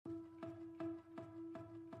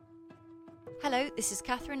Hello, this is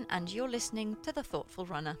Catherine, and you're listening to The Thoughtful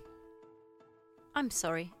Runner. I'm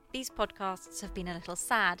sorry, these podcasts have been a little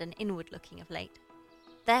sad and inward-looking of late.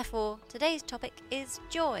 Therefore, today's topic is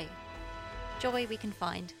joy. Joy we can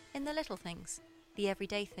find in the little things, the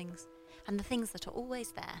everyday things, and the things that are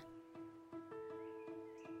always there.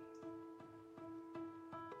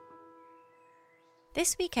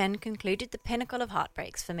 This weekend concluded the pinnacle of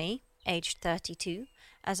heartbreaks for me, aged 32,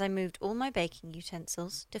 as I moved all my baking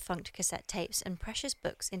utensils, defunct cassette tapes and precious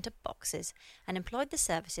books into boxes and employed the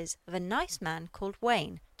services of a nice man called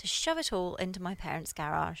Wayne to shove it all into my parents'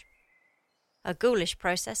 garage. A ghoulish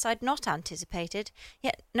process I'd not anticipated,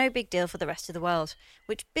 yet no big deal for the rest of the world,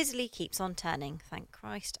 which busily keeps on turning, thank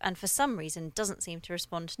Christ, and for some reason doesn't seem to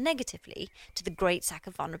respond negatively to the great sack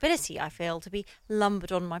of vulnerability I feel to be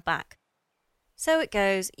lumbered on my back. So it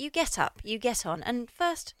goes, you get up, you get on, and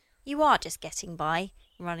first you are just getting by,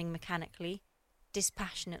 running mechanically,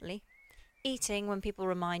 dispassionately, eating when people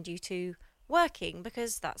remind you to, working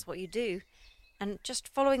because that's what you do, and just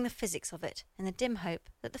following the physics of it in the dim hope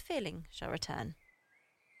that the feeling shall return.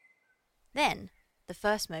 Then, the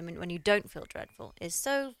first moment when you don't feel dreadful is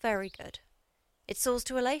so very good. It soars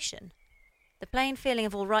to elation. The plain feeling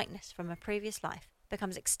of all rightness from a previous life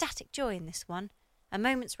becomes ecstatic joy in this one, a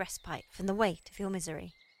moment's respite from the weight of your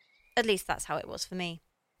misery. At least that's how it was for me,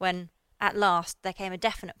 when, at last, there came a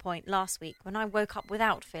definite point last week when I woke up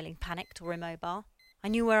without feeling panicked or immobile. I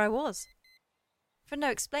knew where I was. For no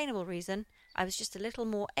explainable reason, I was just a little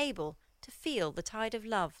more able to feel the tide of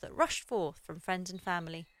love that rushed forth from friends and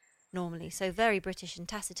family, normally so very British and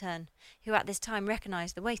taciturn, who at this time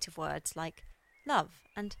recognised the weight of words like love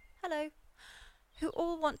and hello, who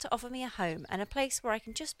all want to offer me a home and a place where I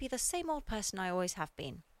can just be the same old person I always have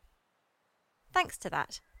been. Thanks to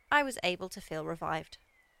that, I was able to feel revived,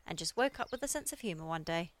 and just woke up with a sense of humour one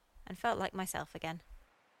day, and felt like myself again.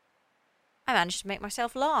 I managed to make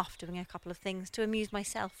myself laugh doing a couple of things to amuse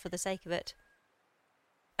myself for the sake of it.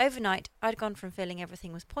 Overnight, I'd gone from feeling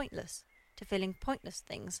everything was pointless to feeling pointless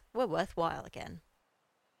things were worthwhile again.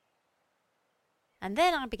 And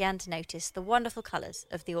then I began to notice the wonderful colours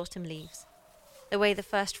of the autumn leaves, the way the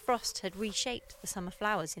first frost had reshaped the summer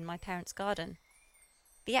flowers in my parents' garden,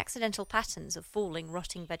 the accidental patterns of falling,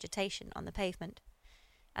 rotting vegetation on the pavement,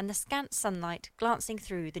 and the scant sunlight glancing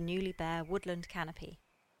through the newly bare woodland canopy.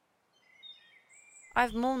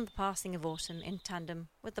 I've mourned the passing of autumn in tandem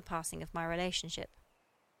with the passing of my relationship.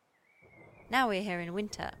 Now we're here in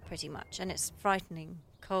winter, pretty much, and it's frightening,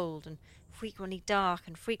 cold, and frequently dark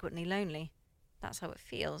and frequently lonely. That's how it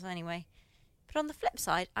feels, anyway. But on the flip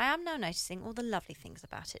side, I am now noticing all the lovely things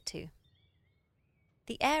about it too.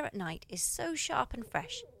 The air at night is so sharp and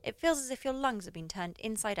fresh, it feels as if your lungs have been turned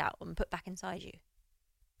inside out and put back inside you.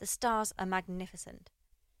 The stars are magnificent.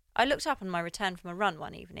 I looked up on my return from a run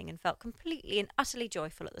one evening and felt completely and utterly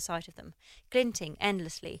joyful at the sight of them, glinting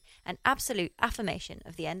endlessly, an absolute affirmation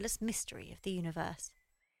of the endless mystery of the universe.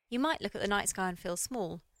 You might look at the night sky and feel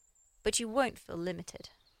small, but you won't feel limited.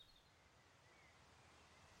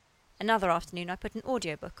 Another afternoon I put an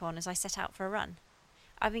audiobook on as I set out for a run.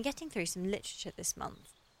 I've been getting through some literature this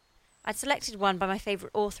month. I'd selected one by my favourite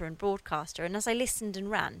author and broadcaster, and as I listened and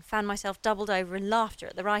ran, found myself doubled over in laughter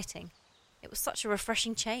at the writing. It was such a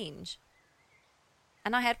refreshing change.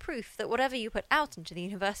 And I had proof that whatever you put out into the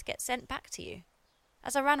universe gets sent back to you.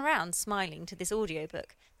 As I ran around smiling to this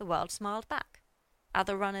audiobook, the world smiled back.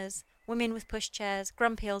 Other runners, women with pushchairs,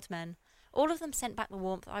 grumpy old men, all of them sent back the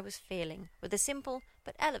warmth I was feeling with a simple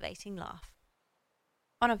but elevating laugh.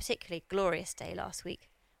 On a particularly glorious day last week,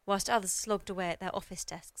 whilst others slogged away at their office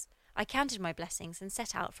desks, I counted my blessings and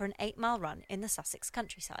set out for an 8-mile run in the Sussex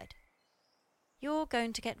countryside. You're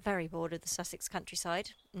going to get very bored of the Sussex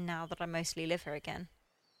countryside, now that I mostly live here again.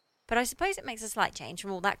 But I suppose it makes a slight change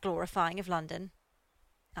from all that glorifying of London.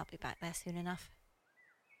 I'll be back there soon enough.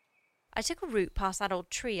 I took a route past that old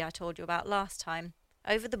tree I told you about last time,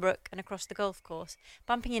 over the brook and across the golf course,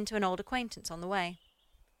 bumping into an old acquaintance on the way.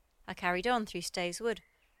 I carried on through Stays Wood,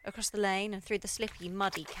 across the lane and through the slippy,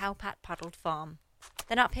 muddy, cowpat-puddled farm,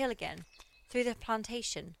 then uphill again, through the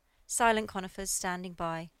plantation, silent conifers standing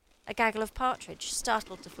by, a gaggle of partridge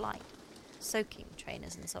startled to flight, soaking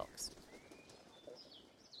trainers and socks.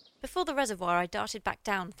 Before the reservoir I darted back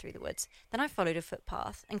down through the woods, then I followed a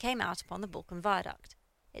footpath and came out upon the Balkan Viaduct.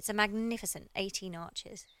 It's a magnificent 18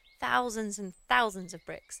 arches, thousands and thousands of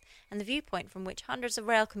bricks, and the viewpoint from which hundreds of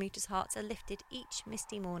rail commuters' hearts are lifted each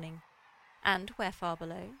misty morning. And where far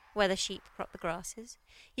below, where the sheep crop the grasses,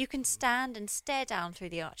 you can stand and stare down through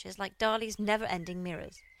the arches like Dali's never-ending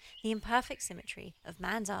mirrors, the imperfect symmetry of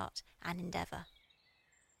man's art and endeavour.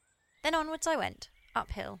 Then onwards I went,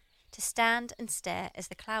 uphill, to stand and stare as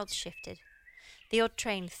the clouds shifted, The odd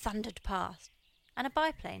train thundered past, and a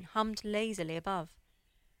biplane hummed lazily above.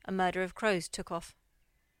 A murder of crows took off.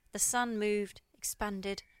 The sun moved,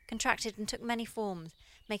 expanded, contracted, and took many forms,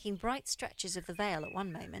 making bright stretches of the vale at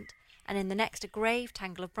one moment, and in the next a grave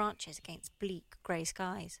tangle of branches against bleak grey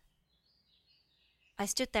skies. I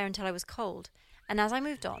stood there until I was cold, and as I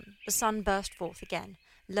moved on, the sun burst forth again,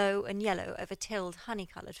 low and yellow over tilled,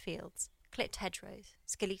 honey-coloured fields, clipped hedgerows,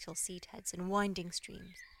 skeletal seed heads, and winding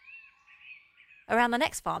streams. Around the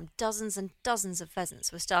next farm, dozens and dozens of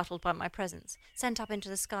pheasants were startled by my presence, sent up into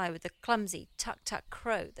the sky with the clumsy tuck-tuck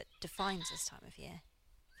crow that defines this time of year.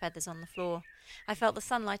 Feathers on the floor. I felt the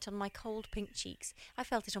sunlight on my cold pink cheeks. I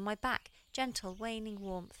felt it on my back, gentle, waning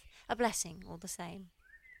warmth, a blessing all the same.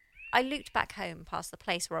 I looped back home past the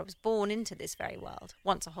place where I was born into this very world,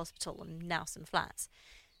 once a hospital and now some flats.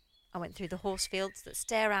 I went through the horse fields that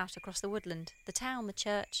stare out across the woodland, the town, the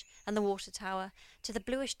church, and the water tower, to the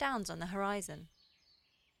bluish downs on the horizon.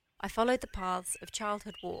 I followed the paths of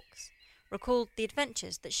childhood walks, recalled the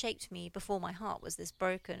adventures that shaped me before my heart was this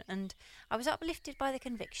broken, and I was uplifted by the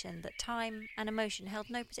conviction that time and emotion held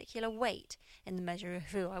no particular weight in the measure of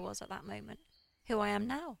who I was at that moment, who I am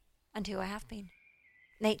now, and who I have been.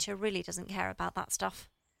 Nature really doesn't care about that stuff.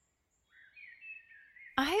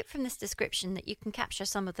 I hope from this description that you can capture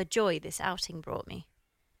some of the joy this outing brought me.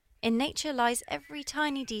 In nature lies every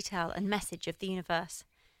tiny detail and message of the universe,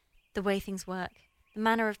 the way things work, the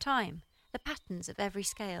manner of time, the patterns of every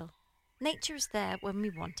scale. Nature is there when we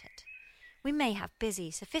want it. We may have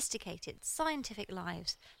busy, sophisticated, scientific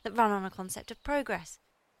lives that run on a concept of progress,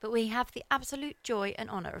 but we have the absolute joy and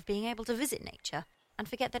honour of being able to visit nature and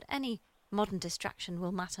forget that any modern distraction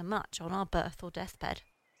will matter much on our birth or deathbed.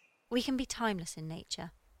 We can be timeless in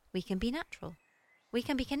nature. We can be natural. We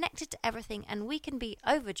can be connected to everything, and we can be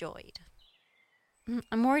overjoyed.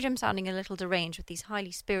 I'm worried I'm sounding a little deranged with these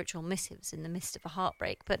highly spiritual missives in the midst of a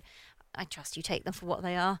heartbreak, but I trust you take them for what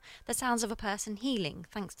they are, the sounds of a person healing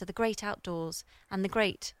thanks to the great outdoors and the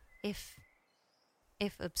great, if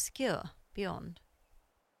obscure, beyond.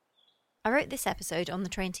 I wrote this episode on the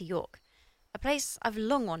train to York, a place I've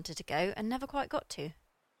long wanted to go and never quite got to.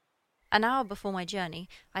 An hour before my journey,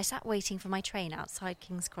 I sat waiting for my train outside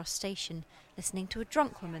King's Cross Station, listening to a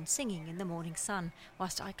drunk woman singing in the morning sun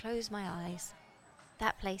whilst I closed my eyes.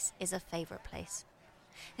 That place is a favourite place.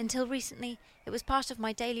 Until recently, it was part of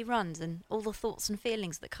my daily runs and all the thoughts and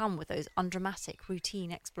feelings that come with those undramatic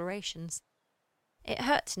routine explorations. It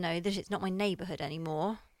hurt to know that it's not my neighbourhood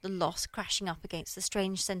anymore, the loss crashing up against the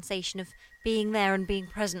strange sensation of being there and being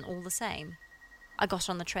present all the same. I got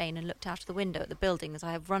on the train and looked out of the window at the buildings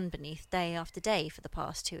I have run beneath day after day for the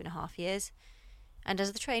past 2.5 years. And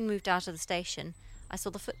as the train moved out of the station, I saw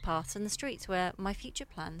the footpaths and the streets where my future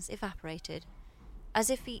plans evaporated,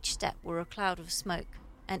 as if each step were a cloud of smoke,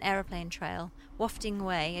 an aeroplane trail, wafting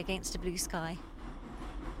away against a blue sky.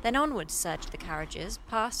 Then onwards surged the carriages,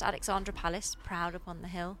 past Alexandra Palace, proud upon the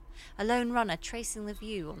hill, a lone runner tracing the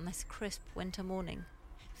view on this crisp winter morning,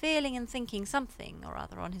 feeling and thinking something or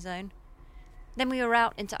other on his own. Then we were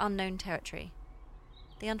out into unknown territory.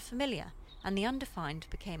 The unfamiliar and the undefined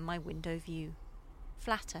became my window view.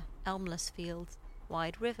 Flatter, elmless fields,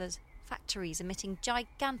 wide rivers, factories emitting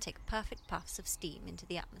gigantic, perfect puffs of steam into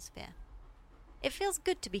the atmosphere. It feels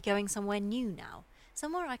good to be going somewhere new now,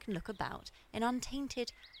 somewhere I can look about in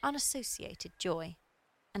untainted, unassociated joy.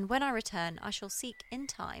 And when I return, I shall seek, in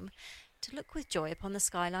time, to look with joy upon the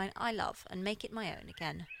skyline I love and make it my own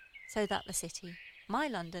again, so that the city, my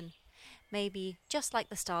London, may be just like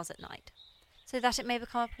the stars at night, so that it may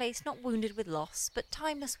become a place not wounded with loss, but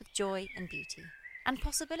timeless with joy and beauty, and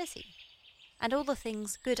possibility, and all the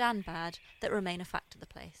things, good and bad, that remain a fact of the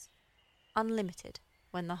place, unlimited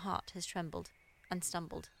when the heart has trembled and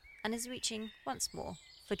stumbled, and is reaching once more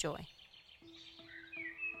for joy.